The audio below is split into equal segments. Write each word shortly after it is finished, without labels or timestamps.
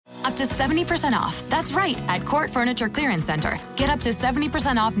up to 70% off. That's right, at Court Furniture Clearance Center. Get up to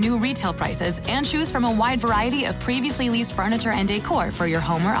 70% off new retail prices and choose from a wide variety of previously leased furniture and decor for your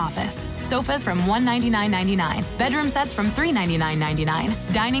home or office. Sofas from $199.99, bedroom sets from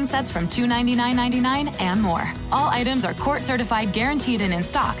 $399.99, dining sets from $299.99, and more. All items are Court certified, guaranteed, and in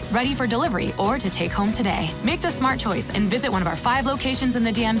stock, ready for delivery or to take home today. Make the smart choice and visit one of our 5 locations in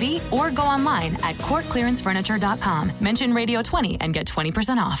the DMV or go online at courtclearancefurniture.com. Mention Radio 20 and get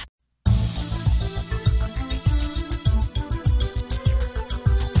 20% off.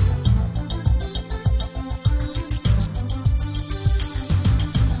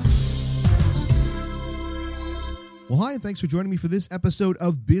 Well, hi, and thanks for joining me for this episode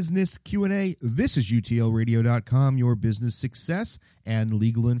of Business Q&A. This is UTLRadio.com, your business success and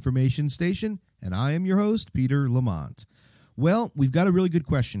legal information station, and I am your host, Peter Lamont. Well, we've got a really good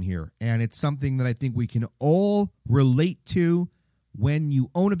question here, and it's something that I think we can all relate to when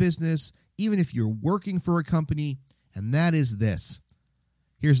you own a business, even if you're working for a company, and that is this.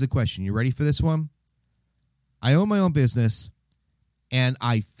 Here's the question. You ready for this one? I own my own business, and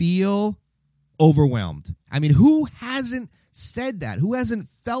I feel overwhelmed. I mean, who hasn't said that? Who hasn't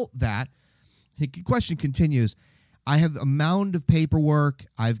felt that? The question continues. I have a mound of paperwork.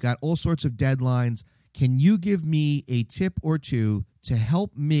 I've got all sorts of deadlines. Can you give me a tip or two to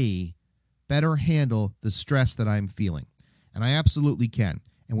help me better handle the stress that I'm feeling? And I absolutely can.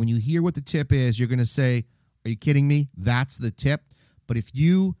 And when you hear what the tip is, you're going to say, are you kidding me? That's the tip. But if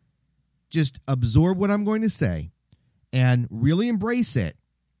you just absorb what I'm going to say and really embrace it,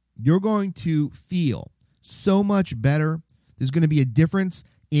 you're going to feel so much better. There's going to be a difference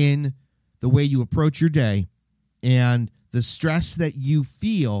in the way you approach your day and the stress that you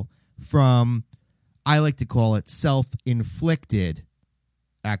feel from, I like to call it, self-inflicted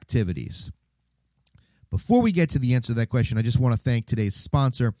activities. Before we get to the answer to that question, I just want to thank today's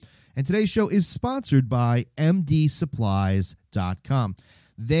sponsor. And today's show is sponsored by MDSupplies.com.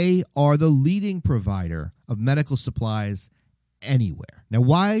 They are the leading provider of medical supplies anywhere. Now,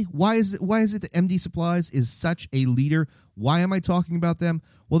 why is it that MD Supplies is such a leader? Why am I talking about them?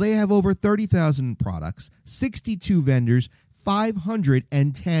 Well, they have over 30,000 products, 62 vendors,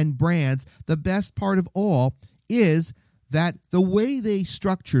 510 brands. The best part of all is that the way they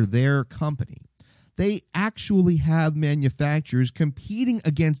structure their company, they actually have manufacturers competing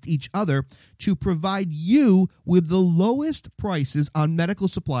against each other to provide you with the lowest prices on medical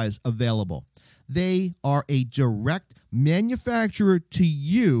supplies available. They are a direct manufacturer to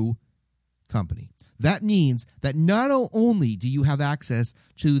you company. That means that not only do you have access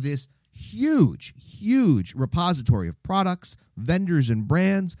to this huge repository of products, vendors, and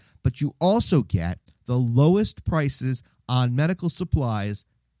brands, but you also get the lowest prices on medical supplies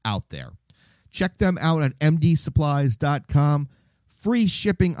out there. Check them out at mdsupplies.com. Free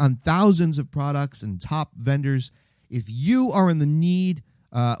shipping on thousands of products and top vendors. If you are in the need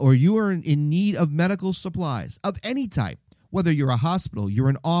or you are in need of medical supplies of any type, whether you're a hospital, you're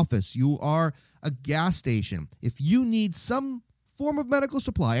an office, you are a gas station, if you need some form of medical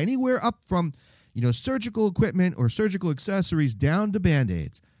supply, anywhere up from surgical equipment or surgical accessories down to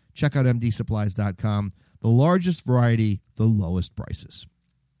Band-Aids, check out mdsupplies.com. The largest variety, the lowest prices.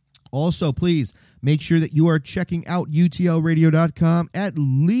 Also, please make sure that you are checking out utlradio.com at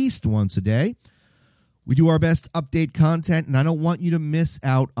least once a day. We do our best to update content, and I don't want you to miss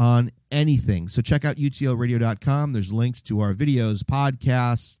out on anything. So check out utlradio.com. There's links to our videos,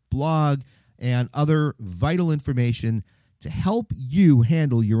 podcasts, blog, and other vital information to help you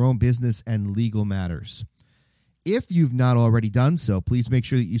handle your own business and legal matters. If you've not already done so, please make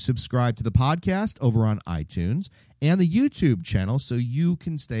sure that you subscribe to the podcast over on iTunes and the YouTube channel so you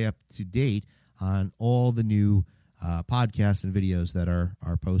can stay up to date on all the new podcasts and videos that are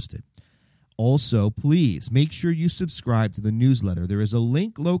posted. Also, please make sure you subscribe to the newsletter. There is a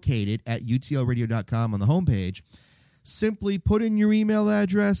link located at utlradio.com on the homepage. Simply put in your email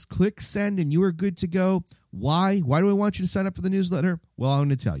address, click send, and you are good to go. Why? Why do I want you to sign up for the newsletter? Well, I'm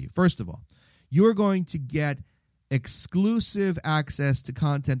going to tell you. First of all, you are going to get exclusive access to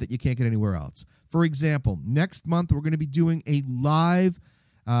content that you can't get anywhere else. For example, next month we're going to be doing a live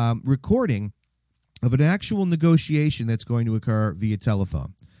recording of an actual negotiation that's going to occur via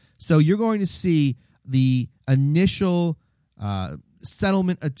telephone. So you're going to see the initial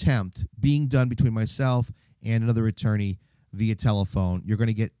settlement attempt being done between myself and another attorney via telephone. You're going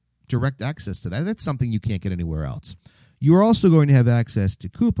to get direct access to that. That's something you can't get anywhere else. You are also going to have access to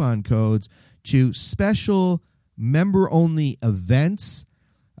coupon codes, to special member-only events,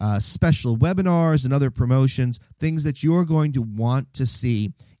 special webinars and other promotions, things that you're going to want to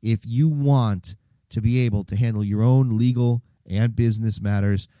see if you want to be able to handle your own legal and business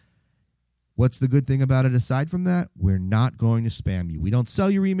matters. What's the good thing about it aside from that? We're not going to spam you. We don't sell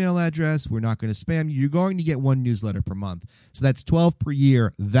your email address. We're not going to spam you. You're going to get one newsletter per month. So that's 12 per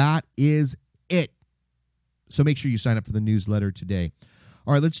year. That is it. So make sure you sign up for the newsletter today.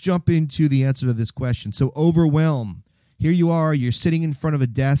 All right, let's jump into the answer to this question. So overwhelm. Here you are. You're sitting in front of a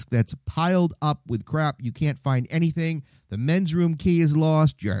desk that's piled up with crap. You can't find anything. The men's room key is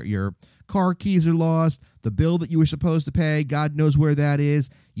lost. Your car keys are lost. The bill that you were supposed to pay, God knows where that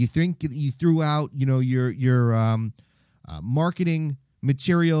is. You think you threw out, your marketing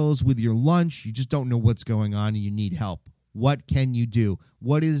materials with your lunch. You just don't know what's going on and you need help. What can you do?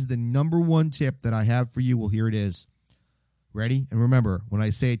 What is the number one tip that I have for you? Well, here it is. Ready? And remember, when I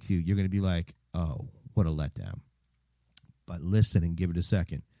say it to you, you're going to be like, oh, what a letdown. But listen and give it a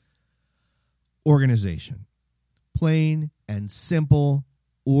second. Organization. Plain and simple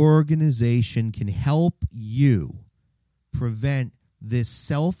organization can help you prevent this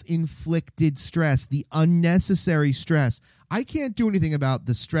self-inflicted stress, the unnecessary stress. I can't do anything about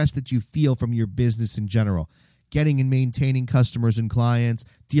the stress that you feel from your business in general. Getting and maintaining customers and clients,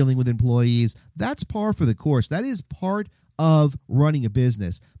 dealing with employees, that's par for the course. That is part of running a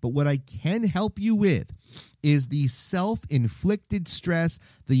business. But what I can help you with is the self-inflicted stress,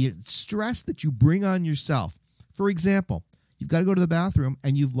 the stress that you bring on yourself. For example, you've got to go to the bathroom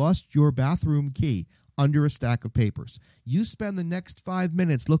and you've lost your bathroom key under a stack of papers. You spend the next 5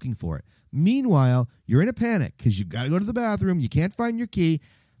 minutes looking for it. Meanwhile, you're in a panic because you've got to go to the bathroom. You can't find your key.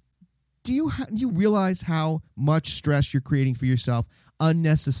 Do you realize how much stress you're creating for yourself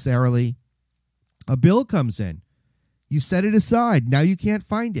unnecessarily? A bill comes in. You set it aside. Now you can't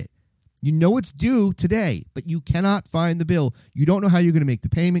find it. You know it's due today, but you cannot find the bill. You don't know how you're going to make the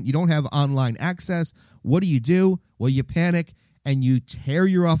payment. You don't have online access. What do? Well, you panic and you tear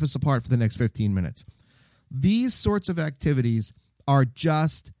your office apart for the next 15 minutes. These sorts of activities are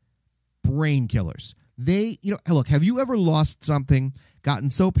just brain killers. Look, have you ever lost something, gotten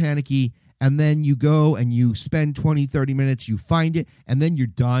so panicky, and then you go and you spend 20, 30 minutes, you find it, and then you're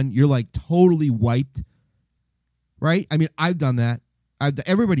done. You're like totally wiped, right? I mean, I've done that.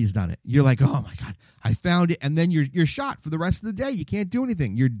 Everybody's done it. You're like, oh my God, I found it. And then you're shot for the rest of the day. You can't do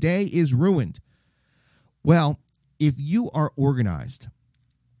anything. Your day is ruined. Well, if you are organized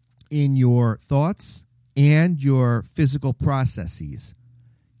in your thoughts and your physical processes,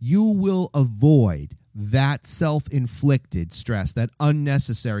 you will avoid that self-inflicted stress, that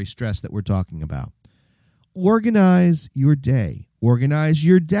unnecessary stress that we're talking about. Organize your day. Organize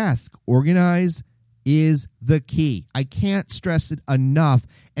your desk. Organize is the key. I can't stress it enough,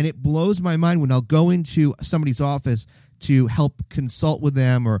 and it blows my mind when I'll go into somebody's office to help consult with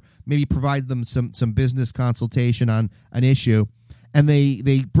them or maybe provide them some business consultation on an issue, and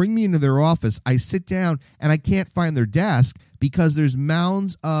they bring me into their office. I sit down, and I can't find their desk because there's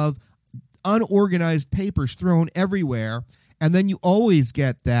mounds of unorganized papers thrown everywhere, and then you always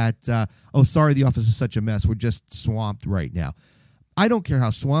get that, oh, sorry, the office is such a mess. We're just swamped right now. I don't care how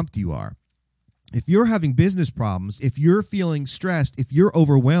swamped you are. If you're having business problems, if you're feeling stressed, if you're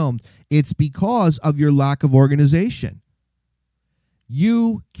overwhelmed, it's because of your lack of organization.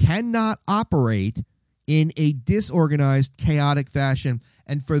 You cannot operate in a disorganized, chaotic fashion.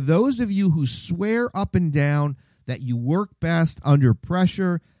 And for those of you who swear up and down that you work best under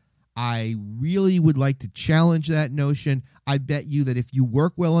pressure, I really would like to challenge that notion. I bet you that if you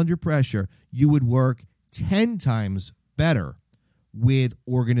work well under pressure, you would work 10 times better with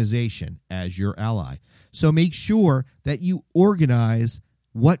organization as your ally. So make sure that you organize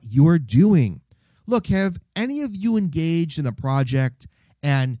what you're doing. Look, have any of you engaged in a project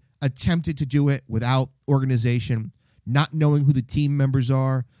and attempted to do it without organization, not knowing who the team members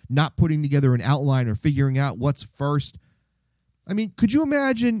are, not putting together an outline or figuring out what's first? I mean, could you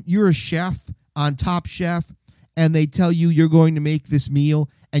imagine you're a chef on Top Chef and they tell you you're going to make this meal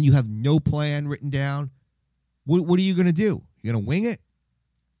and you have no plan written down? What are you going to do? You're going to wing it?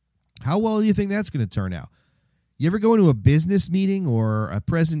 How well do you think that's going to turn out? You ever go into a business meeting or a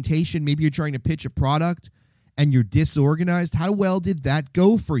presentation, maybe you're trying to pitch a product and you're disorganized? How well did that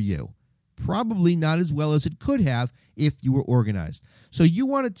go for you? Probably not as well as it could have if you were organized. So you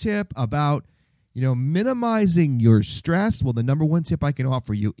want a tip about, minimizing your stress? Well, the number one tip I can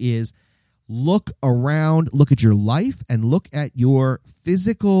offer you is look around, look at your life, and look at your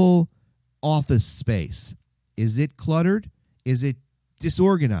physical office space. Is it cluttered? Is it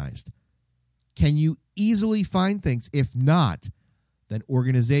disorganized? Can you easily find things? If not, then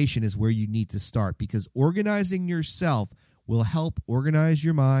organization is where you need to start, because organizing yourself will help organize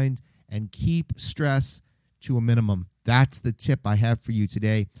your mind and keep stress to a minimum. That's the tip I have for you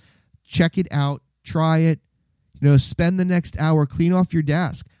today. Check it out. Try it. Spend the next hour, clean off your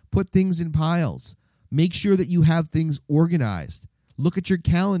desk. Put things in piles. Make sure that you have things organized. Look at your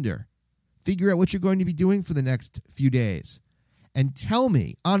calendar. Figure out what you're going to be doing for the next few days. And tell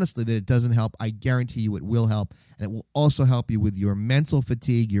me, honestly, that it doesn't help. I guarantee you it will help. And it will also help you with your mental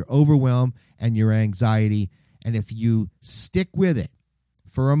fatigue, your overwhelm, and your anxiety. And if you stick with it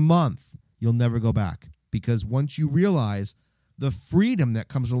for a month, you'll never go back. Because once you realize the freedom that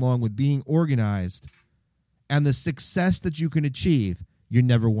comes along with being organized and the success that you can achieve, you're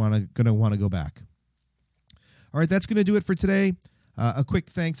never going to want to go back. All right, that's going to do it for today. A quick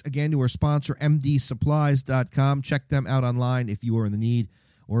thanks again to our sponsor, mdsupplies.com. Check them out online if you are in the need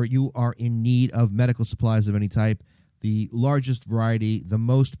or you are in need of medical supplies of any type. The largest variety, the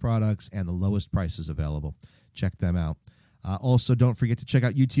most products, and the lowest prices available. Check them out. Also, don't forget to check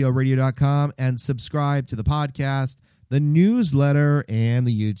out utlradio.com and subscribe to the podcast, the newsletter, and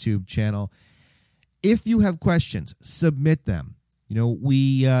the YouTube channel. If you have questions, submit them. You know, we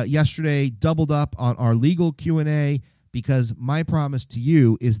yesterday doubled up on our legal Q&A because my promise to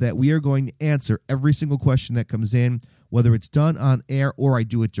you is that we are going to answer every single question that comes in, whether it's done on air or I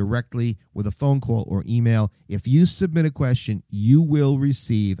do it directly with a phone call or email. If you submit a question, you will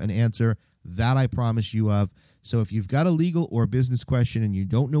receive an answer. That I promise you of. So if you've got a legal or business question and you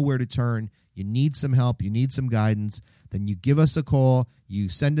don't know where to turn, you need some help, you need some guidance, then you give us a call, you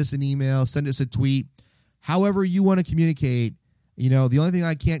send us an email, send us a tweet, however you want to communicate. You know, the only thing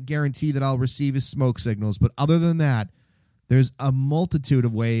I can't guarantee that I'll receive is smoke signals. But other than that, there's a multitude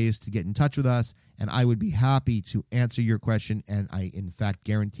of ways to get in touch with us, and I would be happy to answer your question, and I, in fact,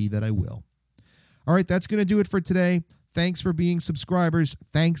 guarantee that I will. All right, that's going to do it for today. Thanks for being subscribers.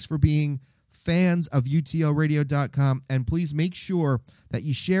 Thanks for being fans of utlradio.com, and please make sure that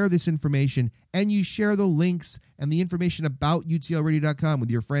you share this information and you share the links and the information about utlradio.com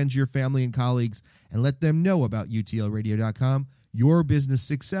with your friends, your family, and colleagues, and let them know about utlradio.com, your business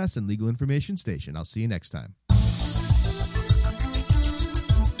success and legal information station. I'll see you next time.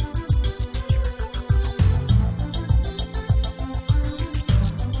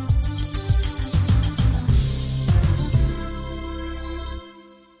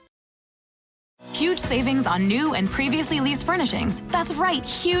 Huge savings on new and previously leased furnishings. That's right,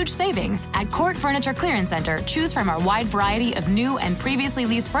 huge savings. At Court Furniture Clearance Center, choose from our wide variety of new and previously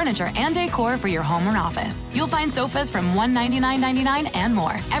leased furniture and decor for your home or office. You'll find sofas from $199.99 and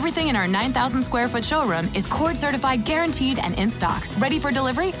more. Everything in our 9,000 square foot showroom is Court certified, guaranteed, and in stock, ready for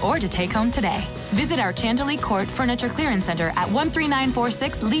delivery or to take home today. Visit our Chantilly Court Furniture Clearance Center at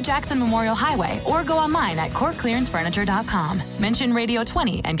 13946 Lee Jackson Memorial Highway or go online at courtclearancefurniture.com. Mention Radio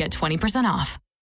 20 and get 20% off.